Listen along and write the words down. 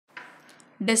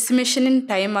Decimation in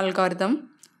time algorithm,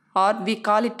 or we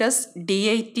call it as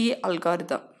DIT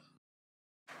algorithm.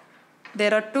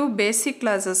 There are two basic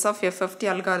classes of FFT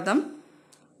algorithm.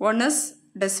 One is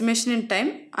decimation in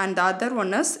time and the other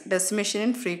one is decimation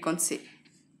in frequency.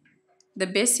 The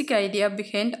basic idea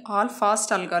behind all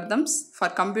fast algorithms for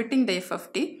computing the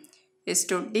FFT is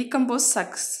to decompose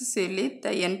successively the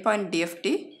endpoint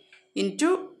DFT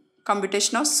into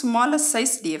computation of smaller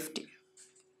size DFT.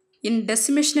 In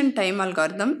decimation in time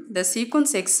algorithm, the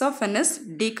sequence x of n is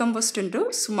decomposed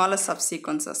into smaller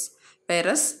subsequences,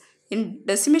 whereas in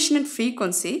decimation in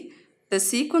frequency, the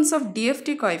sequence of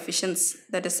DFT coefficients,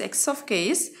 that is x of k,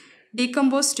 is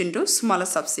decomposed into smaller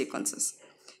subsequences.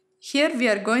 Here we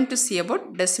are going to see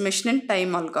about decimation in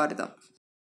time algorithm.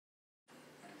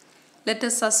 Let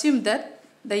us assume that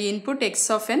the input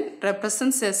x of n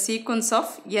represents a sequence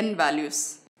of n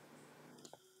values,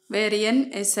 where n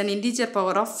is an integer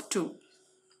power of 2.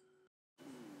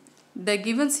 The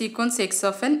given sequence x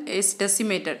of n is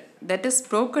decimated, that is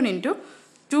broken into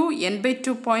two n by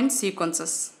 2 point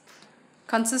sequences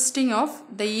consisting of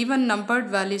the even numbered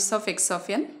values of x of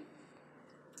n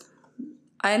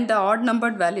and the odd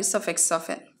numbered values of x of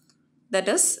n. That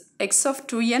is x of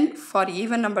 2n for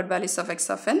even numbered values of x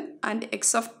of n and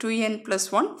x of 2n plus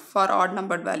 1 for odd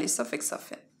numbered values of x of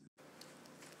n.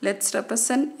 Let's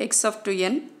represent x of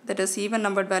 2n, that is even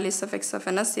numbered values of x of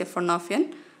n, as f1 of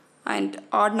n, and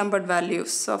odd numbered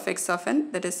values of x of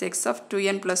n, that is x of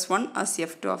 2n plus 1, as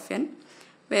f2 of n,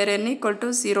 where n equal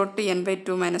to 0 to n by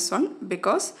 2 minus 1,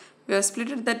 because we have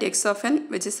split that x of n,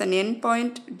 which is an n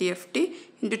point DFT,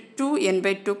 into two n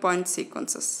by 2 point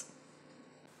sequences.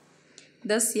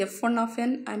 Thus f1 of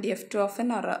n and f2 of n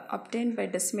are obtained by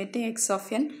decimating x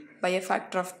of n by a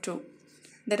factor of 2.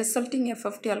 The resulting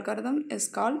FFT algorithm is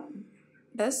called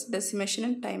as decimation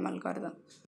in time algorithm.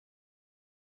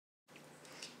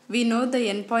 We know the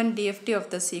endpoint DFT of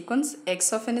the sequence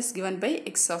x of n is given by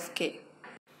x of k.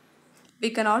 We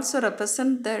can also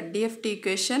represent the DFT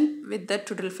equation with the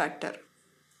twiddle factor.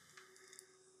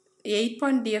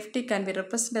 8-point DFT can be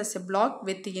represented as a block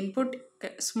with the input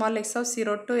small x of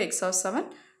 0 to x of 7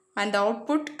 and the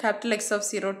output capital X of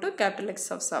 0 to capital X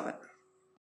of 7.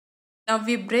 Now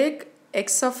we break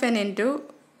x of n into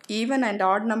even and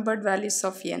odd numbered values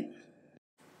of n.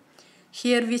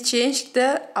 Here we changed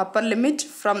the upper limit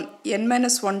from n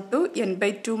minus 1 to n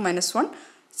by 2 minus 1,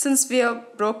 since we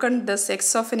have broken this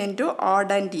x of n into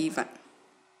odd and even.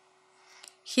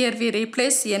 Here we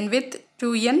replace n with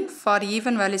 2n for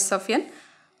even values of n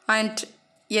and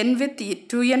n with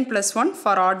 2n plus 1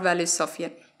 for odd values of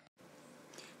n.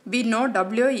 We know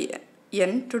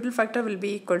Wn total factor will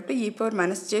be equal to e power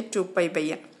minus j 2 pi by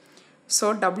n.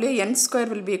 So Wn square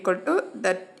will be equal to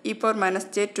that e power minus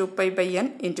j 2 pi by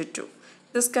n into 2.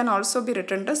 This can also be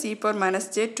written as e power minus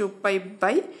j 2 pi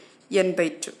by n by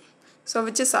 2. So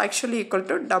which is actually equal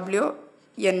to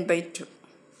Wn by 2.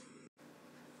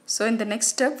 So in the next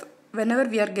step, whenever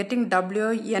we are getting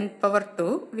Wn power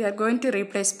 2, we are going to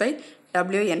replace by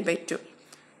Wn by 2.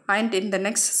 And in the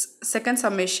next second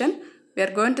summation, we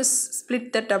are going to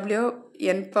split the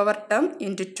Wn power term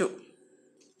into 2.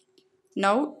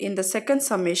 Now in the second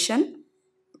summation,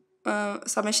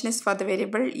 summation is for the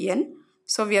variable n.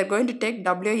 So we are going to take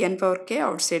Wn power k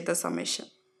outside the summation.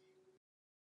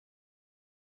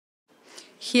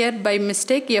 Here by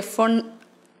mistake f1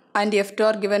 and f2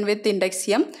 are given with index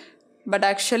m, but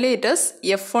actually it is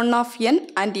f1 of n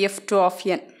and f2 of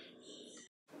n.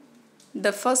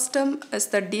 The first term is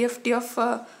the DFT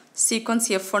of sequence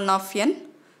f1 of n,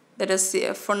 that is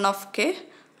f1 of k,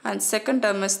 and second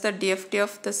term is the DFT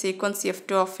of the sequence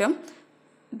f2 of m,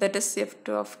 that is f2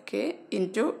 of k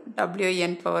into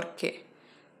Wn power k,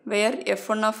 where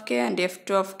f1 of k and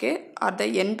f2 of k are the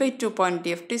n by 2 point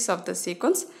DFTs of the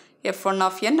sequence f1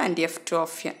 of n and f2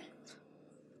 of n.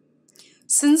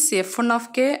 Since f1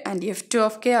 of k and f2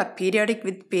 of k are periodic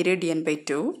with period n by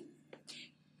 2,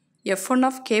 f1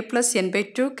 of k plus n by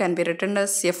 2 can be written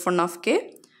as f1 of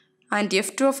k and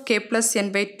f2 of k plus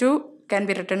n by 2 can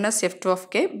be written as f2 of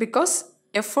k, because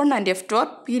f1 and f2 are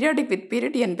periodic with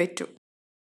period n by 2.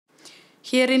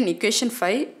 Here in equation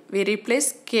 5, we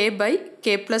replace k by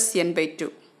k plus n by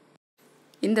 2.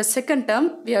 In the second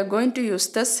term, we are going to use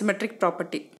the symmetric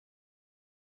property.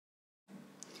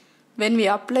 When we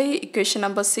apply equation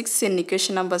number 6 in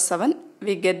equation number 7,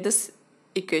 we get this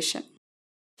equation.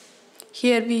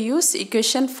 Here we use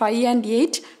equation 5 and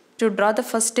 8 to draw the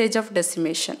first stage of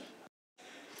decimation.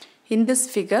 In this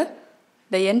figure,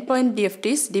 the endpoint DFT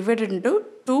is divided into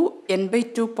two n by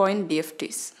 2 point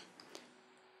DFTs.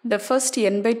 The first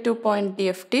n by 2 point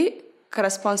DFT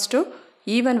corresponds to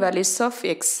even values of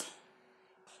x.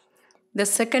 The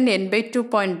second n by 2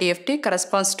 point DFT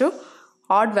corresponds to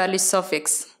odd values of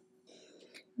x.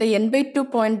 The n by 2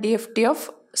 point DFT of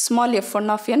small f1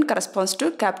 of n corresponds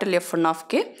to capital F1 of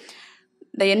k.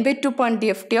 The n by 2 point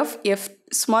DFT of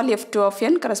small f2 of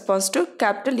n corresponds to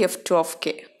capital F2 of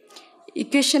k.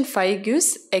 Equation 5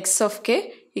 gives x of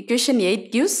k. Equation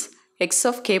 8 gives x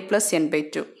of k plus n by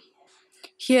 2.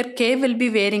 Here k will be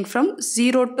varying from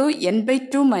 0 to n by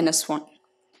 2 minus 1.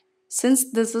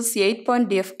 Since this is 8 point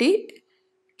DFT,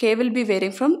 k will be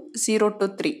varying from 0 to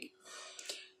 3.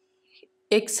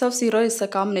 X of 0 is a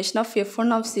combination of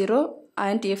f1 of 0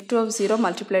 and f2 of 0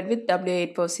 multiplied with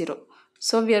w8 power 0.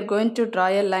 So we are going to draw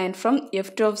a line from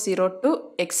f2 of 0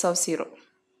 to x of 0.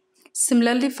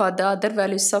 Similarly for the other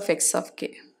values of x of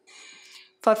k.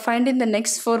 For finding the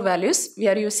next 4 values, we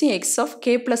are using x of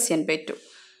k plus n by 2.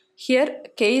 Here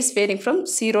k is varying from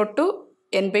 0 to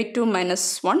n by 2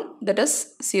 minus 1, that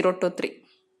is 0 to 3.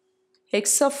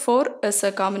 X of 4 is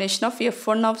a combination of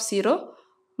f1 of 0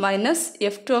 minus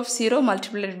f2 of 0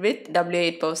 multiplied with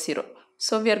w8 power 0.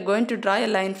 So we are going to draw a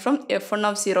line from f1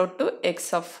 of 0 to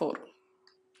x of 4.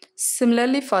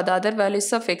 Similarly for the other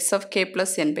values of x of k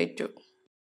plus n by 2.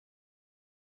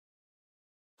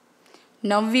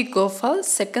 Now we go for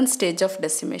second stage of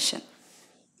decimation.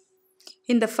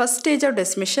 In the first stage of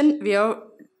decimation, we have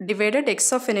divided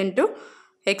x of n into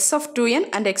x of 2n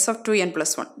and x of 2n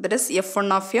plus 1. That is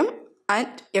f1 of m and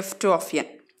f2 of n.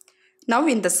 Now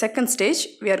in the second stage,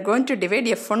 we are going to divide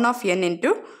f1 of n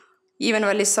into even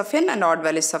values of n and odd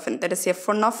values of n. That is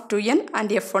f1 of 2n and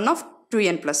f1 of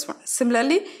 2n plus 1.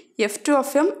 Similarly, f2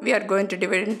 of m we are going to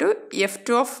divide into f2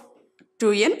 of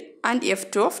 2n and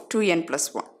f2 of 2n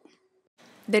plus 1.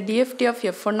 The DFT of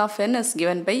f1 of n is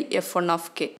given by f1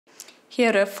 of k.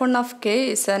 Here f1 of k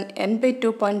is an n by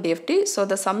 2 point DFT. So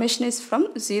the summation is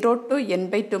from 0 to n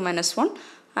by 2 minus 1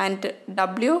 and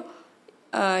w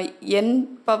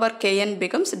n power kn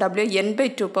becomes w n by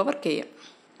 2 power kn.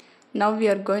 Now we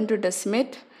are going to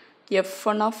decimate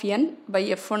f1 of n by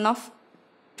f1 of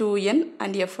 2n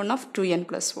and f1 of 2n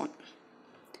plus 1.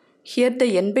 Here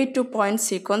the n by 2 point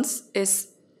sequence is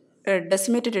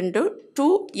decimated into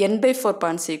 2 n by 4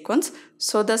 point sequence.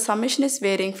 So the summation is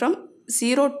varying from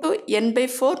 0 to n by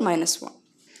 4 minus 1.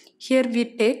 Here we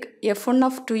take f1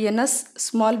 of 2n as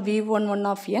small v11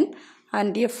 of n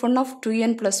and f1 of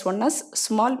 2n plus 1 as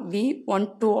small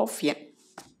v12 of n.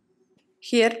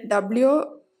 Here w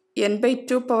n by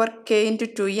 2 power k into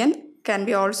 2n can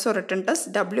be also written as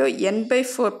w n by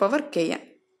 4 power kn.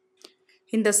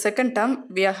 In the second term,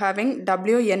 we are having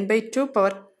w n by 2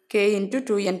 power k into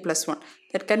 2n plus 1.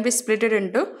 That can be split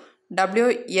into w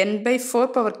n by 4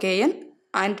 power kn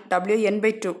and w n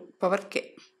by 2 power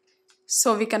k.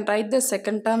 So we can write the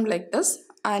second term like this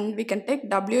and we can take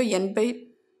w n by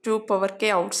 2 power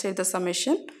k outside the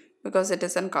summation because it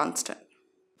is a constant.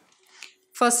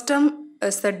 First term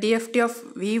is the DFT of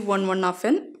v11 of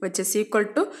n, which is equal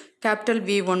to capital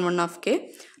V11 of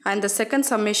k, and the second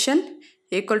summation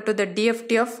equal to the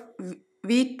DFT of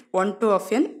v12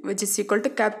 of n, which is equal to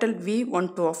capital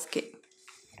V12 of k,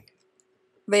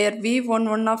 where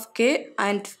v11 of k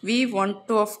and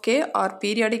v12 of k are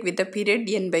periodic with the period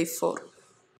n by 4.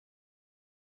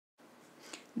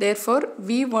 Therefore,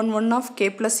 v11 of k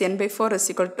plus n by 4 is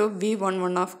equal to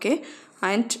v11 of k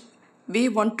and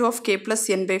v12 of k plus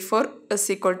n by 4 is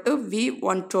equal to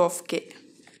v12 of k.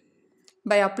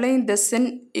 By applying this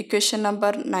in equation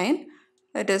number 9,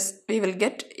 that is, we will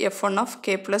get f1 of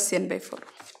k plus n by 4.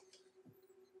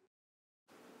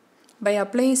 By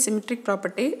applying symmetric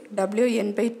property, w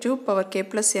n by 2 power k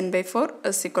plus n by 4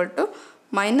 is equal to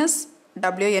minus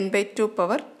w n by 2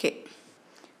 power k.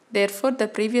 Therefore, the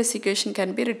previous equation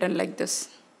can be written like this.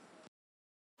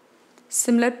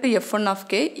 Similar to f1 of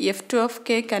k, f2 of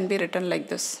k can be written like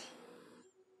this.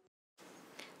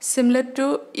 Similar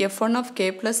to f1 of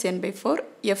k plus n by 4,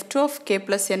 f2 of k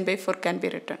plus n by 4 can be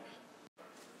written.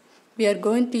 We are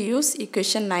going to use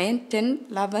equation 9, 10,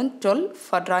 11, 12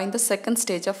 for drawing the second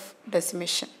stage of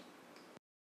decimation.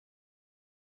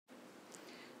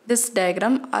 This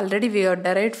diagram already we have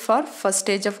derived for first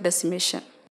stage of decimation.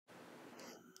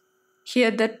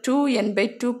 Here the 2n by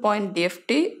 2 point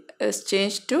DFT is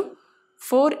changed to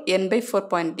 4n by 4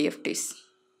 point DFTs.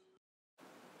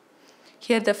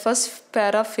 Here the first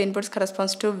pair of inputs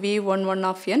corresponds to v11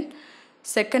 of n,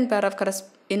 second pair of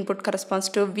input corresponds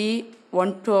to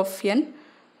v12 of n,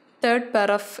 third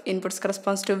pair of inputs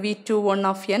corresponds to v21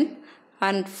 of n,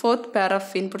 and fourth pair of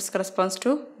inputs corresponds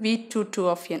to v22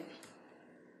 of n,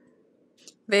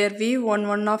 where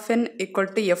v11 of n equal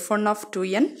to f1 of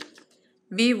 2n,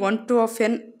 v12 of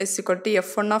n is equal to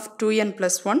f1 of 2n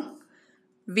plus 1,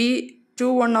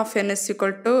 v21 of n is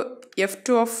equal to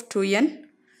f2 of 2n,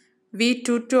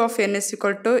 v22 of n is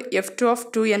equal to f2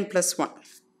 of 2n plus 1.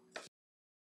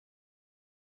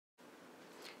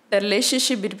 The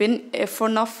relationship between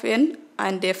f1 of n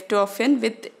and f2 of n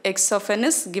with x of n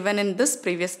is given in this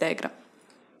previous diagram.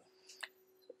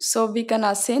 So we can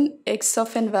assign x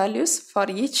of n values for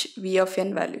each v of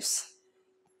n values.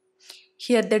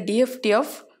 Here the DFT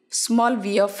of small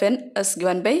v of n is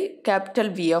given by capital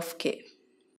V of k.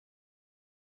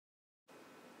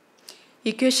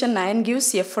 Equation 9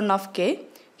 gives f1 of k.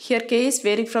 Here k is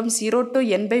varying from 0 to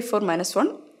n by 4 minus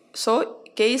 1. So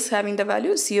k is having the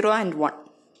value 0 and 1.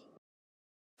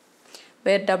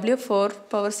 Where w4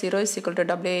 power 0 is equal to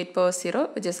w8 power 0,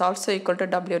 which is also equal to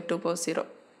w2 power 0.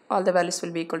 All the values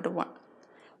will be equal to 1.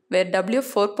 Where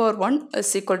w4 power 1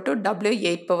 is equal to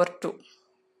w8 power 2.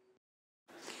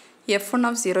 f1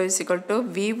 of 0 is equal to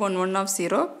v11 of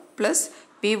 0 plus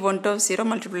v12 of 0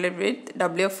 multiplied with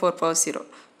w4 power 0.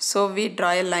 So we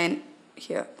draw a line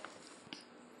here.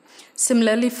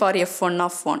 Similarly for f1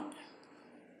 of 1.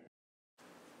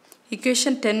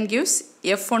 Equation 10 gives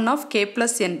f1 of k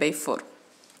plus n by 4.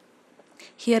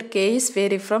 Here k is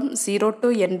vary from 0 to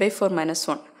n by 4 minus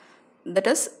 1. That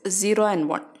is 0 and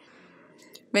 1.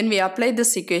 When we apply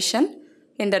this equation,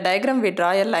 in the diagram we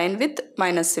draw a line with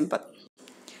minus symbol.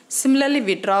 Similarly,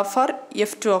 we draw for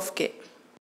f2 of k.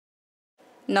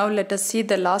 Now let us see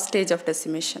the last stage of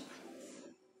decimation.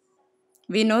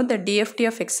 We know the DFT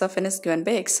of x of n is given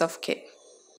by x of k.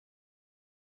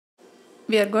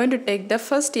 We are going to take the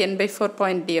first n by 4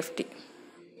 point DFT.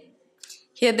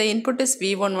 Here the input is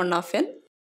v11 of n.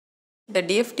 The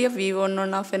DFT of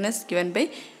v11 of n is given by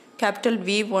capital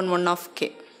V11 of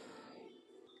k.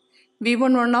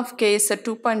 V11 of k is a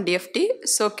 2-point DFT,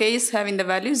 so k is having the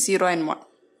value 0 and 1.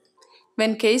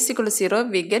 When k is equal to 0,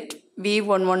 we get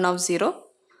V11 of 0.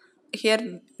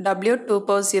 Here W2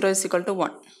 power 0 is equal to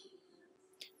 1.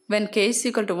 When k is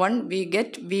equal to 1, we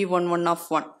get V11 of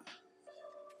 1.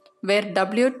 Where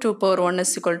W2 power 1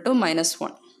 is equal to minus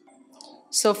 1.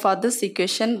 So for this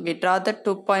equation, we draw the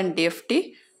 2-point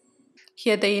DFT.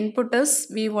 Here the input is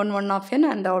V11 of n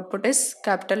and the output is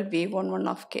capital V11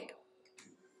 of k.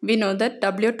 We know that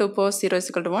W2 power 0 is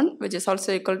equal to 1, which is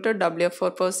also equal to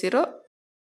W4 power 0.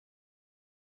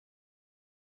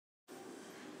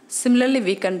 Similarly,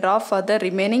 we can draw for the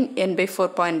remaining n by 4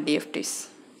 point DFTs.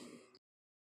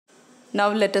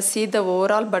 Now let us see the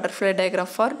overall butterfly diagram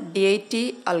for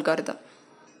DIT algorithm.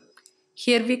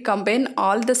 Here we combine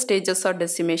all the stages of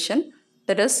decimation,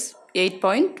 that is 8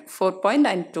 point, 4 point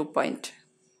and 2 point.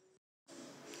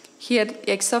 Here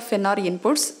x of n are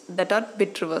inputs that are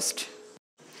bit reversed.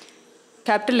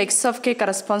 Capital X of k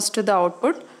corresponds to the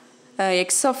output.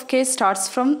 X of k starts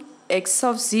from x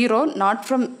of 0, not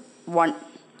from 1,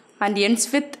 and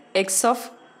ends with x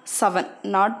of 7,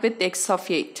 not with x of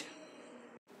 8.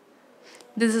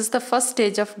 This is the first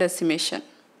stage of decimation.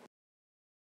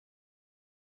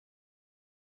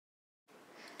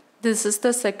 This is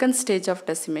the second stage of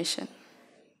decimation.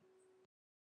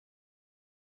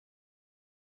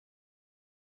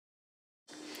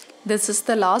 This is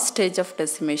the last stage of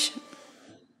decimation.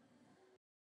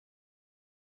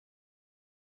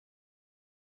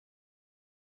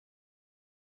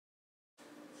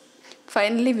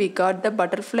 Finally, we got the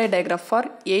butterfly diagram for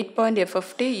 8-point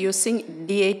FFT using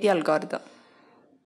DIT algorithm.